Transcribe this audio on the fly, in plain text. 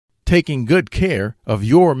taking good care of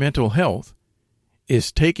your mental health is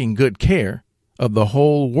taking good care of the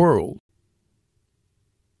whole world.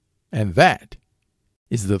 And that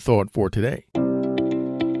is the thought for today.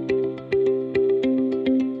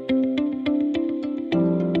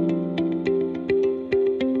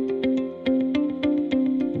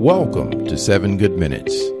 Welcome to 7 Good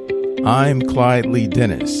Minutes. I'm Clyde Lee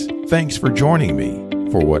Dennis. Thanks for joining me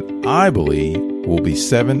for what I believe will be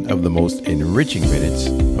 7 of the most enriching minutes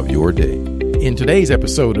of your day. In today's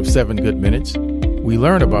episode of 7 Good Minutes, we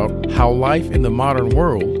learn about how life in the modern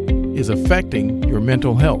world is affecting your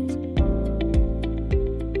mental health.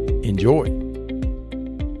 Enjoy.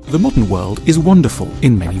 The modern world is wonderful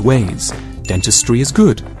in many ways. Dentistry is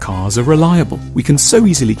good, cars are reliable, we can so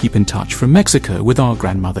easily keep in touch from Mexico with our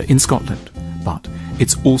grandmother in Scotland. But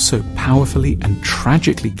it's also powerfully and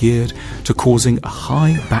tragically geared to causing a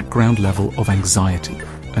high background level of anxiety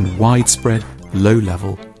and widespread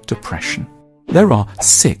low-level depression. There are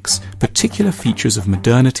 6 particular features of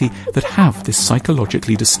modernity that have this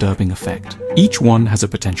psychologically disturbing effect. Each one has a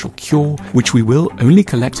potential cure, which we will only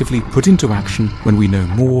collectively put into action when we know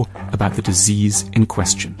more about the disease in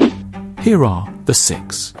question. Here are the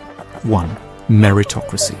 6. 1.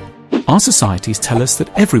 Meritocracy. Our societies tell us that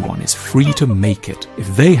everyone is free to make it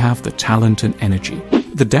if they have the talent and energy.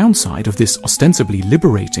 The downside of this ostensibly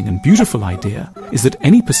liberating and beautiful idea is that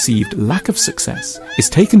any perceived lack of success is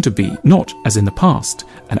taken to be, not as in the past,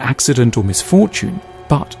 an accident or misfortune,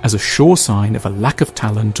 but as a sure sign of a lack of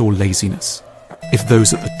talent or laziness. If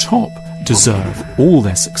those at the top deserve all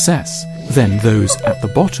their success, then those at the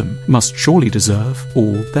bottom must surely deserve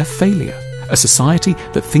all their failure. A society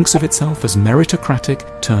that thinks of itself as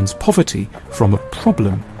meritocratic turns poverty from a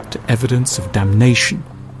problem to evidence of damnation,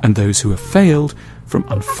 and those who have failed from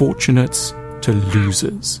unfortunates to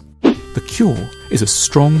losers. The cure is a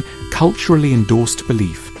strong, culturally endorsed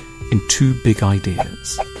belief in 2 big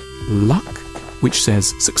ideas. Luck, which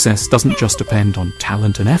says success doesn't just depend on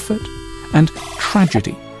talent and effort, and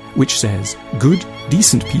tragedy, which says good,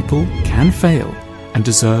 decent people can fail and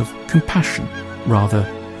deserve compassion rather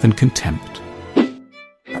than contempt.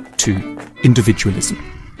 2. Individualism.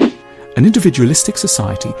 An individualistic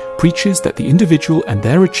society preaches that the individual and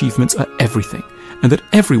their achievements are everything, and that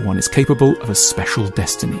everyone is capable of a special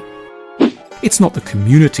destiny. It's not the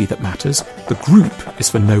community that matters, the group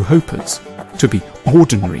is for no-hopers. To be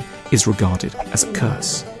ordinary is regarded as a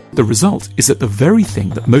curse. The result is that the very thing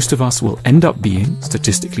that most of us will end up being,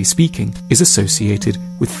 statistically speaking, is associated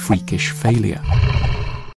with freakish failure.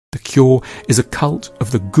 The cure is a cult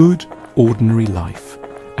of the good, ordinary life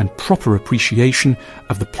and proper appreciation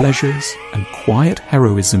of the pleasures and quiet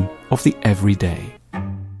heroism of the everyday.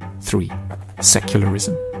 3.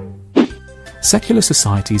 Secularism. Secular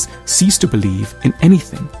societies cease to believe in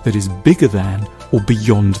anything that is bigger than or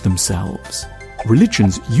beyond themselves.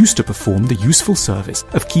 Religions used to perform the useful service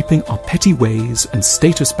of keeping our petty ways and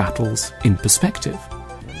status battles in perspective.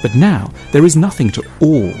 But now there is nothing to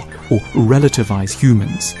awe or relativize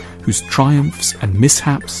humans whose triumphs and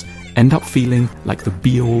mishaps end up feeling like the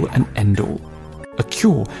be-all and end-all. A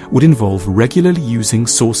cure would involve regularly using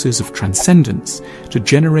sources of transcendence to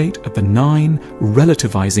generate a benign,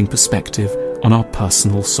 relativizing perspective on our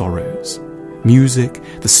personal sorrows. Music,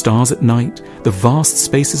 the stars at night, the vast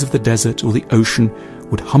spaces of the desert or the ocean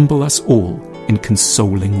would humble us all in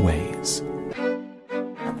consoling ways.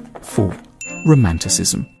 4.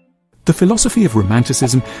 Romanticism. The philosophy of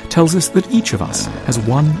romanticism tells us that each of us has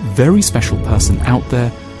one very special person out there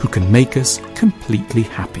who can make us completely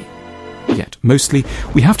happy. Yet, mostly,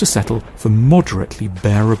 we have to settle for moderately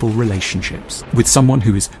bearable relationships with someone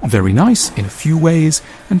who is very nice in a few ways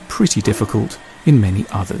and pretty difficult in many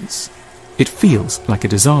others. It feels like a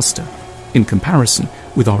disaster in comparison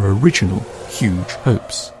with our original huge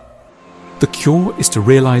hopes. The cure is to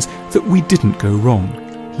realize that we didn't go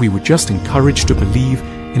wrong. We were just encouraged to believe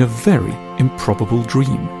in a very improbable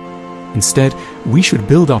dream. Instead, we should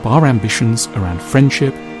build up our ambitions around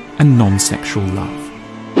friendship and non-sexual love.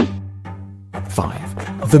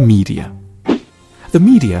 5. The media. The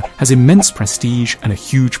media has immense prestige and a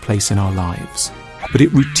huge place in our lives, but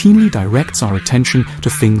it routinely directs our attention to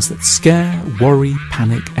things that scare, worry,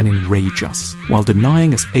 panic, and enrage us, while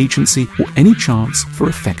denying us agency or any chance for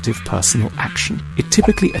effective personal action. It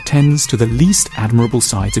typically attends to the least admirable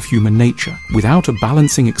sides of human nature, without a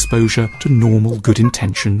balancing exposure to normal good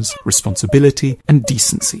intentions, responsibility, and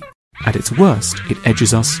decency. At its worst, it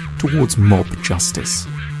edges us towards mob justice.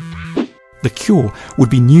 The cure would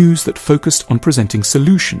be news that focused on presenting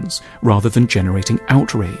solutions rather than generating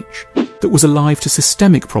outrage, that was alive to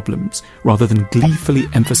systemic problems rather than gleefully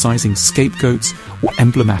emphasizing scapegoats or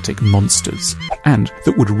emblematic monsters, and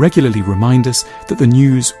that would regularly remind us that the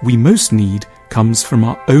news we most need comes from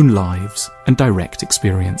our own lives and direct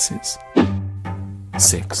experiences.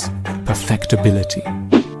 6. Perfectibility.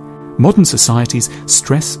 Modern societies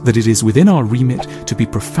stress that it is within our remit to be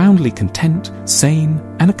profoundly content, sane,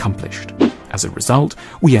 and accomplished. As a result,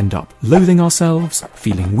 we end up loathing ourselves,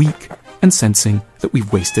 feeling weak, and sensing that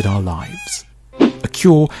we've wasted our lives. A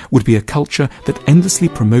cure would be a culture that endlessly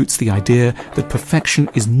promotes the idea that perfection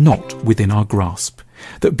is not within our grasp,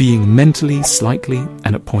 that being mentally, slightly,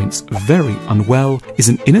 and at points very unwell is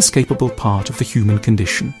an inescapable part of the human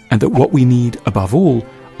condition, and that what we need above all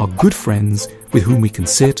are good friends with whom we can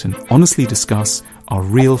sit and honestly discuss our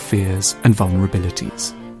real fears and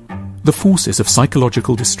vulnerabilities. The forces of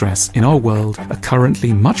psychological distress in our world are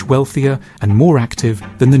currently much wealthier and more active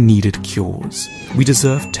than the needed cures. We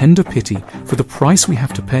deserve tender pity for the price we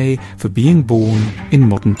have to pay for being born in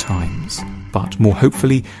modern times. But more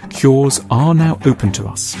hopefully, cures are now open to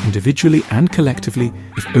us, individually and collectively,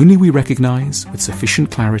 if only we recognize with sufficient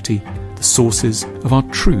clarity the sources of our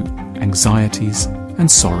true anxieties and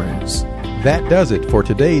sorrows. That does it for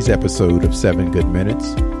today's episode of 7 Good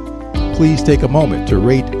Minutes. Please take a moment to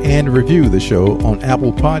rate and review the show on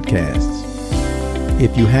Apple Podcasts.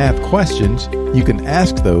 If you have questions, you can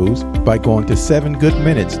ask those by going to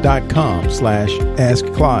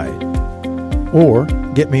 7goodminutes.com/askclyde or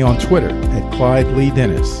get me on Twitter at Clyde Lee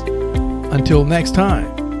Dennis. Until next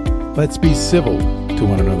time, let's be civil to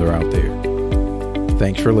one another out there.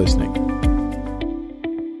 Thanks for listening.